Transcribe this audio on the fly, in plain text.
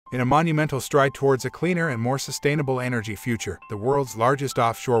In a monumental stride towards a cleaner and more sustainable energy future, the world's largest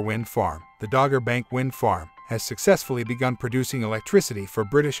offshore wind farm, the Dogger Bank Wind Farm, has successfully begun producing electricity for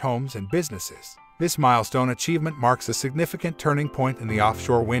British homes and businesses. This milestone achievement marks a significant turning point in the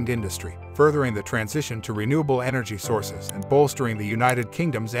offshore wind industry, furthering the transition to renewable energy sources and bolstering the United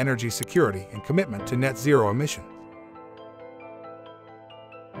Kingdom's energy security and commitment to net zero emissions.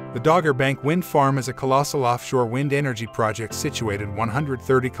 The Dogger Bank Wind Farm is a colossal offshore wind energy project situated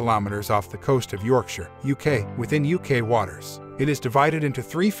 130 kilometers off the coast of Yorkshire, UK, within UK waters. It is divided into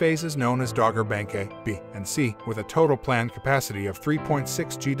 3 phases known as Dogger Bank A, B, and C, with a total planned capacity of 3.6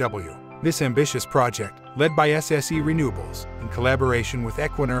 GW. This ambitious project, led by SSE Renewables, in collaboration with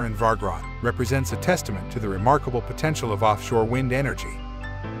Equinor and Vårgrønn, represents a testament to the remarkable potential of offshore wind energy.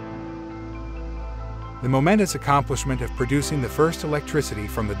 The momentous accomplishment of producing the first electricity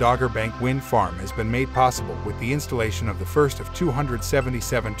from the Dogger Bank Wind Farm has been made possible with the installation of the first of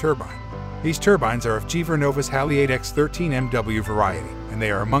 277 turbines. These turbines are of GE Vernova's Haliade-X 13MW variety, and they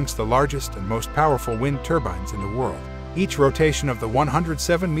are amongst the largest and most powerful wind turbines in the world. Each rotation of the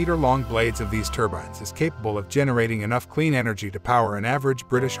 107-meter-long blades of these turbines is capable of generating enough clean energy to power an average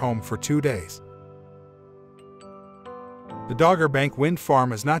British home for 2 days. The Dogger Bank Wind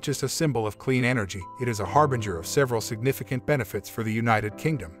Farm is not just a symbol of clean energy, it is a harbinger of several significant benefits for the United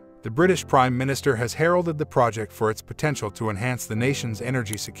Kingdom. The British Prime Minister has heralded the project for its potential to enhance the nation's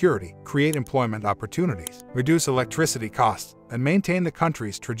energy security, create employment opportunities, reduce electricity costs, and maintain the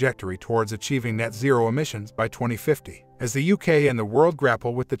country's trajectory towards achieving net zero emissions by 2050. As the UK and the world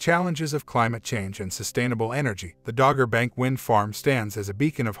grapple with the challenges of climate change and sustainable energy, the Dogger Bank Wind Farm stands as a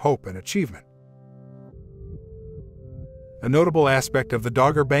beacon of hope and achievement. A notable aspect of the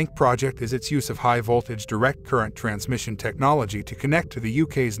Dogger Bank project is its use of high-voltage direct current transmission technology to connect to the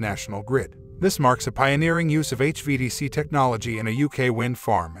UK's national grid. This marks a pioneering use of HVDC technology in a UK wind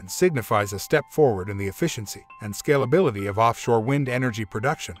farm and signifies a step forward in the efficiency and scalability of offshore wind energy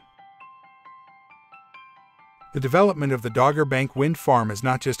production. The development of the Dogger Bank Wind Farm is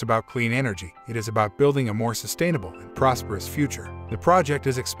not just about clean energy, it is about building a more sustainable and prosperous future. The project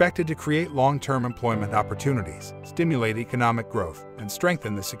is expected to create long-term employment opportunities, stimulate economic growth, and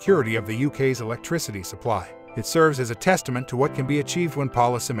strengthen the security of the UK's electricity supply. It serves as a testament to what can be achieved when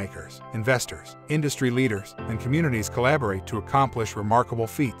policymakers, investors, industry leaders, and communities collaborate to accomplish remarkable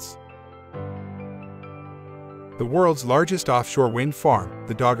feats. The world's largest offshore wind farm,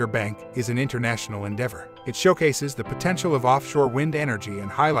 the Dogger Bank, is an international endeavor. It showcases the potential of offshore wind energy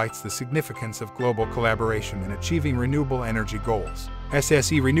and highlights the significance of global collaboration in achieving renewable energy goals.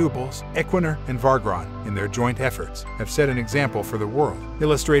 SSE Renewables, Equinor, and Vårgrønn, in their joint efforts, have set an example for the world,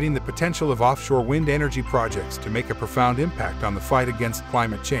 illustrating the potential of offshore wind energy projects to make a profound impact on the fight against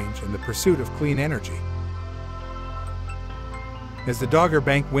climate change and the pursuit of clean energy. As the Dogger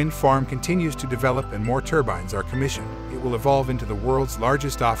Bank Wind Farm continues to develop and more turbines are commissioned, it will evolve into the world's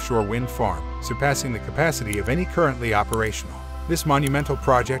largest offshore wind farm, surpassing the capacity of any currently operational. This monumental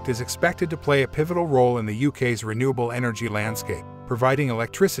project is expected to play a pivotal role in the UK's renewable energy landscape, providing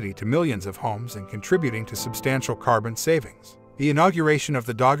electricity to millions of homes and contributing to substantial carbon savings. The inauguration of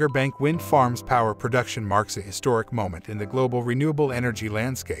the Dogger Bank Wind Farm's power production marks a historic moment in the global renewable energy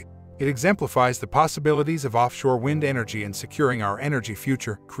landscape. It exemplifies the possibilities of offshore wind energy in securing our energy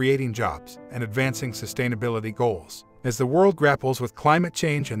future, creating jobs, and advancing sustainability goals. As the world grapples with climate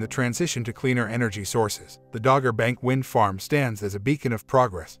change and the transition to cleaner energy sources, the Dogger Bank Wind Farm stands as a beacon of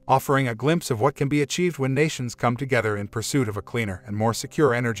progress, offering a glimpse of what can be achieved when nations come together in pursuit of a cleaner and more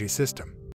secure energy system.